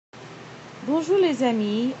Bonjour les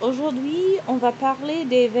amis, aujourd'hui on va parler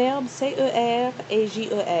des verbes CER et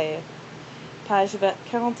JER. Page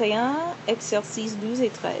 41, exercices 12 et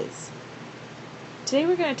 13. Today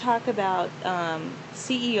we're going to talk about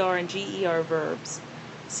CER and GER verbs.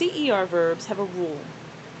 CER verbs have a rule.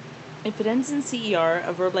 If it ends in CER,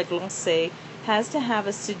 a verb like lancer has to have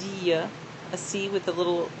a cedille, a C with a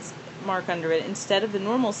little mark under it, instead of the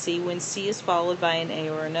normal C when C is followed by an A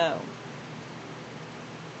or an O.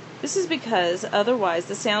 This is because otherwise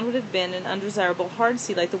the sound would have been an undesirable hard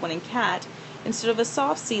C like the one in cat instead of a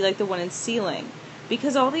soft C like the one in ceiling.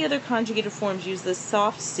 Because all the other conjugated forms use the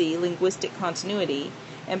soft C, linguistic continuity,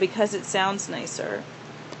 and because it sounds nicer.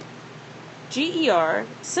 GER,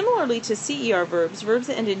 similarly to CER verbs, verbs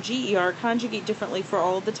that end in GER conjugate differently for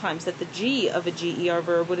all of the times that the G of a GER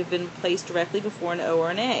verb would have been placed directly before an O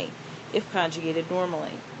or an A, if conjugated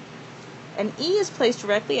normally. An E is placed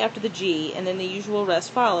directly after the G, and then the usual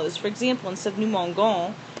rest follows. For example, instead of nous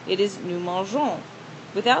mangeons, it is nous mangeons.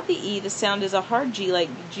 Without the E, the sound is a hard G like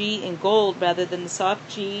G in gold rather than the soft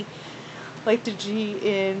G like the G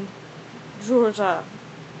in Georgia.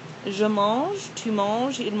 Je mange, tu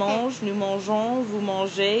manges, il mange, nous mangeons, vous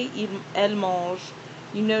mangez, elle mange.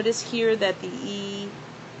 You notice here that the E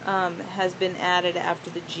has been added after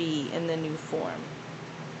the G in the new form.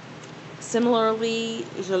 Similarly,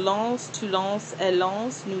 je lance, tu lances, elle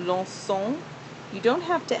lance, nous lançons. You don't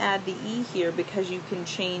have to add the E here because you can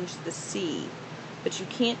change the C, but you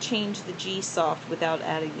can't change the G soft without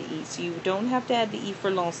adding the E. So you don't have to add the E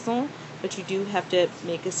for lançons, but you do have to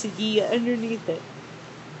make a cedille underneath it.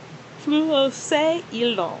 Vous lancez,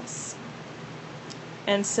 il lance.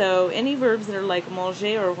 And so any verbs that are like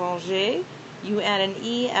manger or ranger, you add an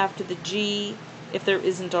E after the G if there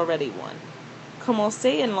isn't already one.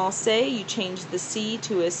 Commencer and lancer, you change the C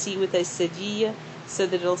to a C with a cedille so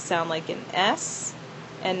that it'll sound like an S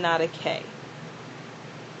and not a K.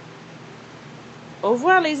 Au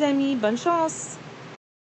revoir les amis, bonne chance!